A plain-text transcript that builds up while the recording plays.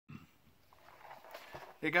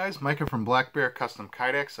Hey guys, Micah from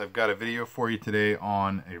blackbearcustomkydex. I've got a video for you today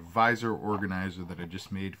on a visor organizer that I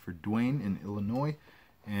just made for Dwayne in Illinois.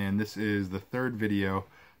 And this is the third video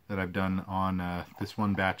that I've done on this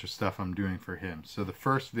one batch of stuff I'm doing for him. So the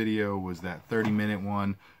first video was that 30-minute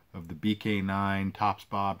one of the BK9, Tops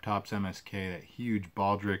Bob, Tops MSK, that huge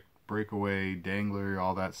Baldric breakaway, dangler,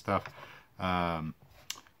 all that stuff.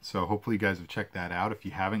 So hopefully you guys have checked that out. If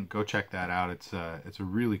you haven't, go check that out. It's a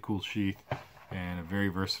really cool sheath and a very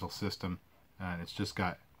versatile system, and it's just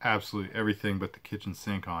got absolutely everything but the kitchen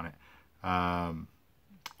sink on it.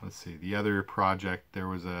 Let's see, the other project, there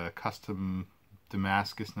was a custom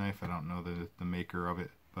Damascus knife. I don't know the maker of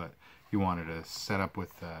it, but he wanted to set up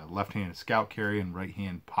with left-handed scout carry and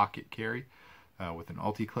right-hand pocket carry with an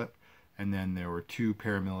ulti-clip, and then there were two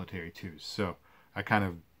paramilitary twos. So I kind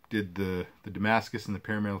of did the Damascus and the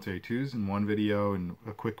paramilitary twos in one video and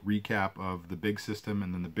a quick recap of the big system,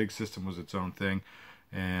 and then the big system was its own thing.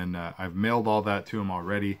 And I've mailed all that to him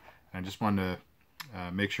already. I just wanted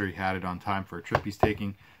to make sure he had it on time for a trip he's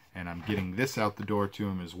taking, and I'm getting this out the door to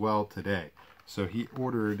him as well today. So he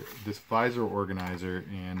ordered this visor organizer,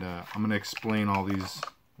 and I'm going to explain all these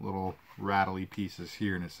little rattly pieces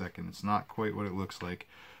here in a second. It's not quite what it looks like,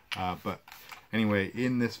 but anyway,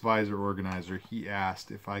 in this visor organizer, he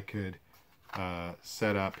asked if I could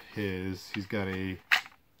set up he's got a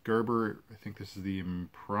Gerber, I think this is the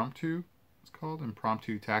Impromptu, it's called,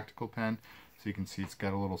 Impromptu tactical pen. So you can see it's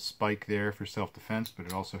got a little spike there for self-defense, but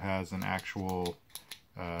it also has an actual,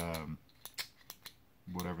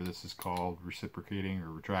 whatever this is called, reciprocating or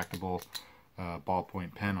retractable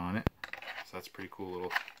ballpoint pen on it. So that's a pretty cool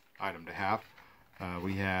little item to have.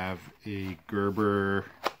 We have a Gerber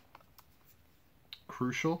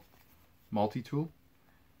Crucial multi-tool,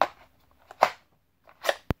 a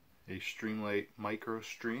Streamlight Micro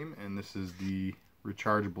Stream, and this is the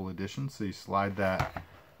rechargeable edition. So you slide that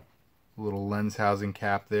little lens housing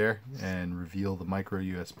cap there and reveal the micro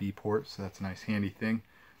USB port. So that's a nice handy thing,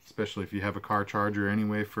 especially if you have a car charger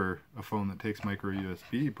anyway for a phone that takes micro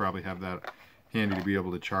USB. You probably have that handy to be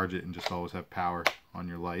able to charge it and just always have power on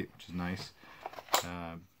your light, which is nice.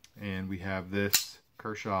 And we have this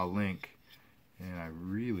Kershaw Link. And I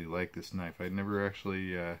really like this knife. I'd never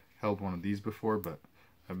actually held one of these before, but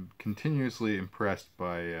I'm continuously impressed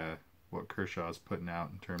by what Kershaw's putting out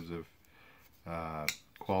in terms of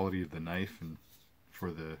quality of the knife and for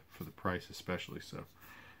the price especially. So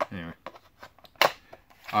anyway,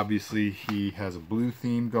 obviously he has a blue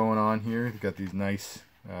theme going on here. He's got these nice,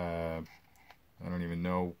 I don't even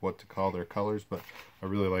know what to call their colors, but I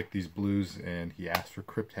really like these blues, and he asked for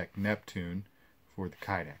Cryptek Neptune for the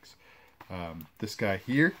Kydex. This guy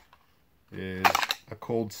here is a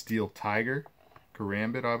Cold Steel Tiger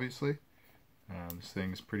Karambit, obviously. This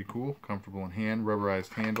thing is pretty cool, comfortable in hand,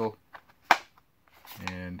 rubberized handle,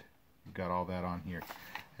 and we've got all that on here.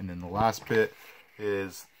 And then the last bit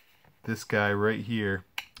is this guy right here.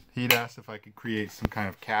 He'd asked if I could create some kind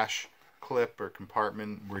of cash clip or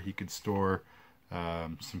compartment where he could store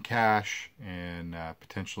some cash and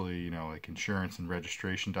potentially, you know, like insurance and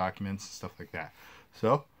registration documents and stuff like that.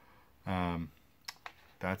 So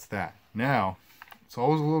that's that. Now, it's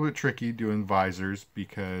always a little bit tricky doing visors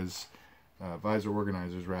because visor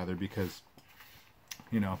organizers rather, because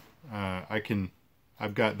you know,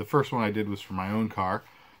 I've got the first one I did was for my own car,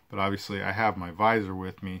 but obviously I have my visor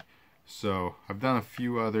with me. So I've done a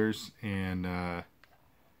few others, and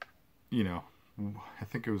you know, I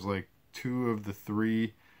think it was like 2 of the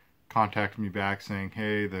 3 contacted me back saying,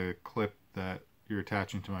 hey, the clip that you're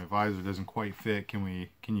attaching to my visor doesn't quite fit. Can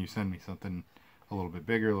you send me something a little bit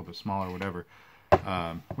bigger, a little bit smaller, whatever,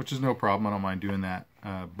 which is no problem. I don't mind doing that,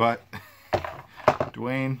 but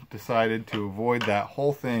Dwayne decided to avoid that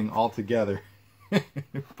whole thing altogether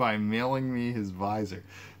by mailing me his visor.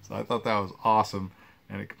 So I thought that was awesome,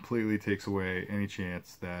 and it completely takes away any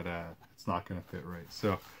chance that it's not going to fit right.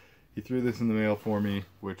 So he threw this in the mail for me,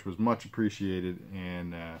 which was much appreciated,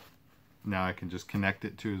 and now I can just connect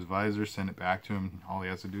it to his visor, send it back to him. All he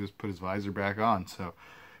has to do is put his visor back on. So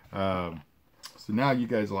so now you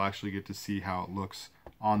guys will actually get to see how it looks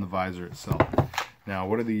on the visor itself. Now,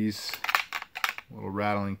 what are these little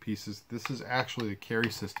rattling pieces? This is actually the carry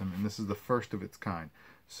system, and this is the first of its kind.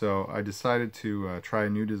 So I decided to try a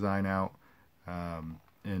new design out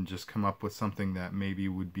and just come up with something that maybe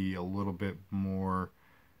would be a little bit more,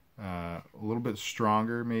 a little bit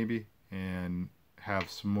stronger maybe, and have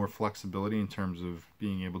some more flexibility in terms of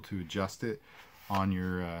being able to adjust it on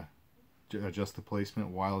your adjust the placement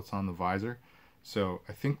while it's on the visor. So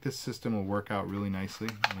I think this system will work out really nicely,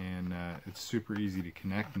 and it's super easy to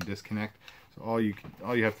connect and disconnect. So all you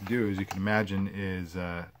have to do, as you can imagine, is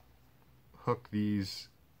hook these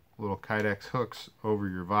little Kydex hooks over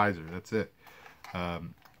your visor. That's it.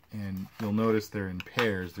 And you'll notice they're in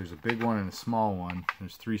pairs. There's a big one and a small one.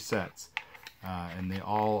 There's 3 sets. And they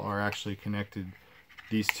all are actually connected.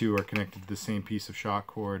 These 2 are connected to the same piece of shock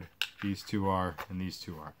cord. These 2 are, and these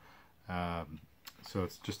 2 are. So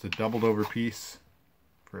it's just a doubled over piece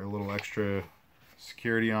for a little extra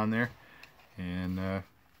security on there. And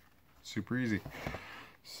super easy.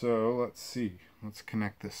 So let's see. Let's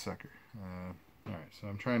connect this sucker. Alright, so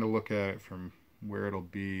I'm trying to look at it from where it'll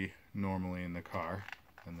be normally in the car.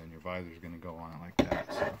 And then your visor is going to go on it like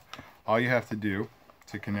that. So all you have to do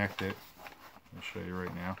to connect it, I'll show you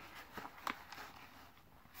right now.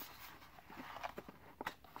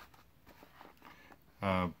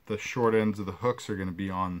 The short ends of the hooks are going to be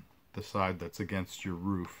on the side that's against your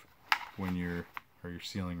roof when you're, or your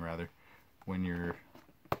ceiling rather, when your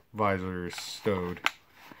visor is stowed.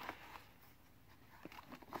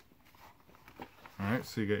 Alright,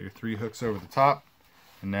 so you got your 3 hooks over the top,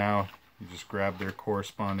 and now you just grab their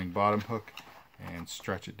corresponding bottom hook and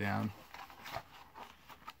stretch it down.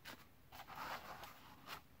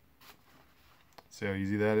 See how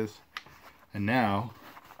easy that is? And now,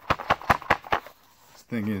 this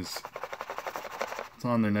thing is, it's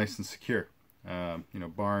on there nice and secure. You know,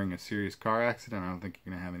 barring a serious car accident, I don't think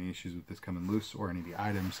you're going to have any issues with this coming loose or any of the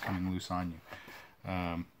items coming loose on you.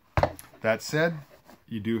 That said,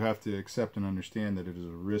 you do have to accept and understand that it is a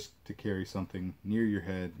risk to carry something near your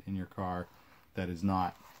head in your car that is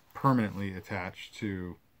not permanently attached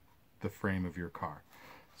to the frame of your car.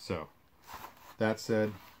 So, that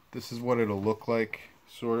said, this is what it'll look like,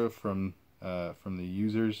 sort of from the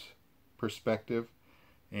user's perspective.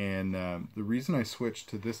 And the reason I switched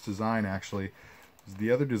to this design actually is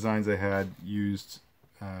the other designs I had used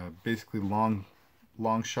basically long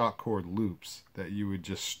shock cord loops that you would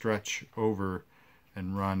just stretch over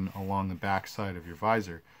and run along the back side of your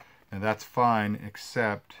visor. Now that's fine,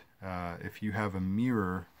 except if you have a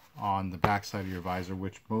mirror on the back side of your visor,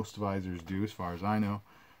 which most visors do as far as I know,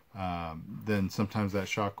 then sometimes that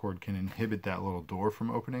shock cord can inhibit that little door from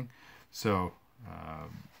opening. So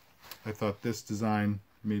I thought this design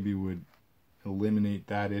maybe would eliminate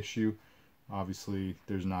that issue. Obviously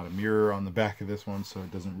there's not a mirror on the back of this one, so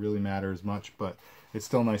it doesn't really matter as much, but it's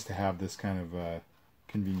still nice to have this kind of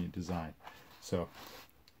convenient design. So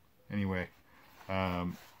anyway, as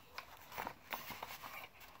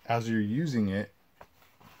you're using it,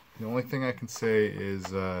 the only thing I can say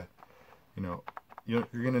is you know, you're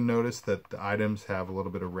going to notice that the items have a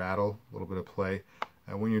little bit of rattle, a little bit of play.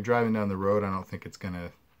 When you're driving down the road, I don't think it's going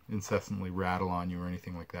to incessantly rattle on you or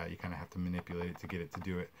anything like that. You kind of have to manipulate it to get it to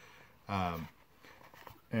do it.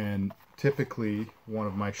 And typically, one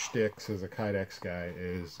of my shticks as a Kydex guy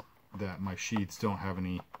is that my sheets don't have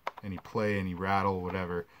any play, any rattle,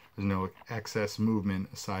 whatever. There's no excess movement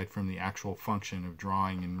aside from the actual function of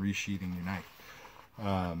drawing and resheathing your knife.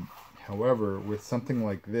 However, with something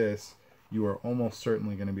like this, you are almost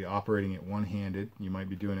certainly going to be operating it one-handed. You might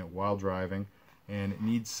be doing it while driving, and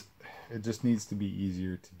it just needs to be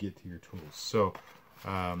easier to get to your tools. So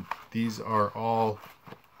these are all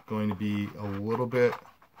going to be a little bit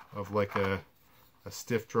of like a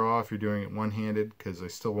stiff draw if you're doing it one-handed, because I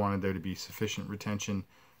still wanted there to be sufficient retention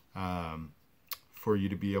for you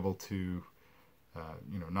to be able to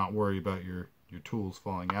you know, not worry about your tools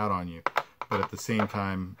falling out on you, but at the same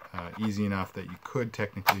time easy enough that you could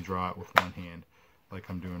technically draw it with one hand like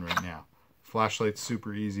I'm doing right now. Flashlight's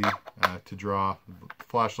super easy to draw. The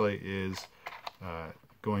flashlight is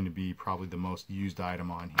going to be probably the most used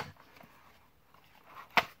item on here.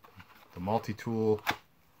 The multi-tool,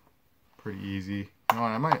 pretty easy. You know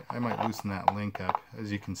what, I might loosen that link up.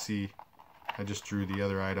 As you can see, I just drew the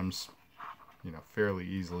other items, you know, fairly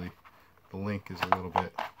easily. The link is a little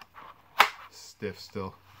bit stiff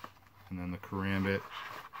still. And then the karambit,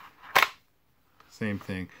 same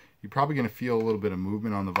thing. You're probably going to feel a little bit of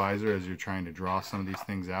movement on the visor as you're trying to draw some of these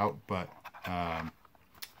things out, but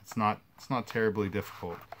it's not terribly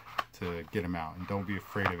difficult to get them out. And don't be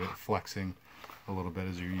afraid of it flexing a little bit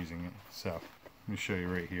as you're using it. So let me show you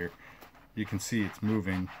right here. You can see it's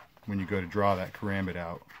moving when you go to draw that karambit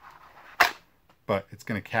out, but it's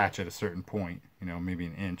going to catch at a certain point, you know, maybe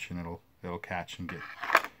an inch, and it'll catch and get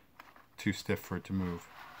too stiff for it to move.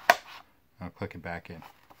 I'll click it back in.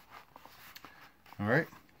 Alright,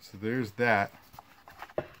 so there's that.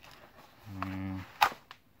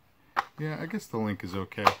 Yeah, I guess the link is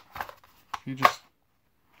okay. You just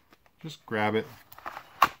grab it,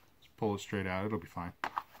 just pull it straight out, it'll be fine.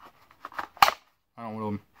 I don't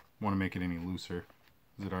really want to make it any looser,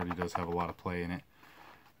 because it already does have a lot of play in it.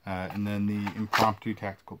 And then the Impromptu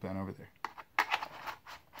tactical pen over there.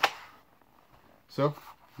 So,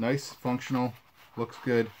 nice, functional, looks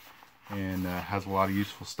good, and has a lot of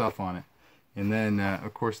useful stuff on it. And then,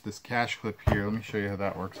 of course, this cash clip here, let me show you how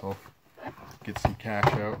that works. I'll get some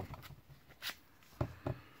cash out.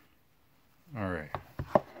 Alright.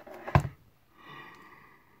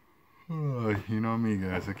 Oh, you know me,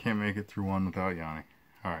 guys. I can't make it through one without yawning.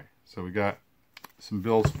 Alright, so we got some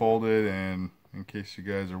bills folded, and in case you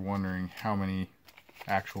guys are wondering how many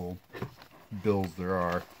actual bills there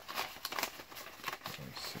are,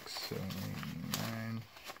 6, 7, 8, 9,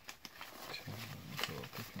 10, 12,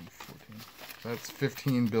 13, 14. That's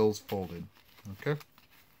 15 bills folded. Okay.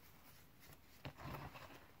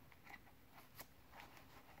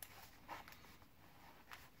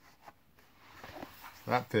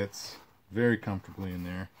 So that fits very comfortably in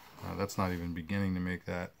there. That's not even beginning to make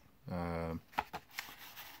that, I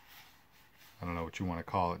don't know what you want to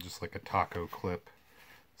call it, just like a taco clip.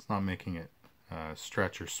 It's not making it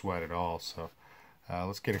stretch or sweat at all. So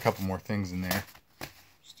let's get a couple more things in there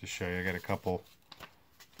just to show you. I got a couple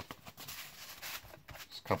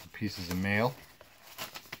pieces of mail.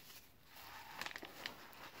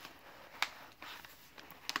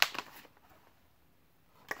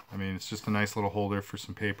 I mean, it's just a nice little holder for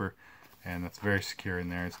some paper, and that's very secure in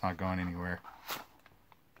there. It's not going anywhere.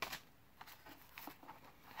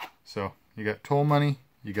 So you got toll money,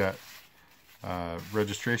 you got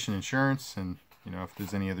registration, insurance, and you know, if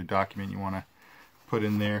there's any other document you want to put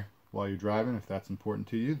in there while you're driving, if that's important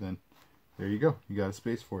to you, then there you go. You got a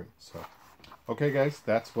space for it. So, okay, guys,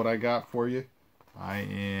 that's what I got for you. I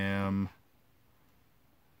am.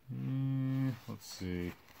 Let's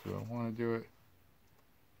see. Do I want to do it?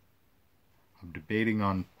 I'm debating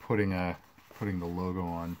on putting the logo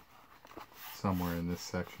on somewhere in this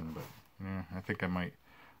section, but I think I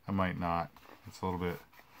might not. It's a little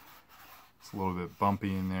bit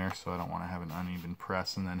bumpy in there, so I don't want to have an uneven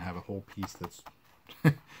press and then have a whole piece that's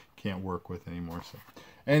can't work with anymore. So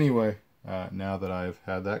anyway, now that I've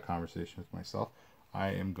had that conversation with myself, I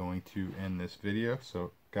am going to end this video.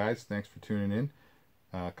 So guys, thanks for tuning in.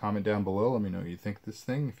 Comment down below, let me know what you think of this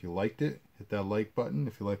thing. If you liked it, hit that like button.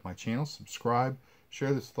 If you like my channel, subscribe,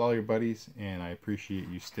 share this with all your buddies, and I appreciate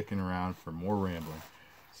you sticking around for more rambling.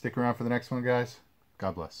 Stick around for the next one, guys.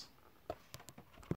 God bless.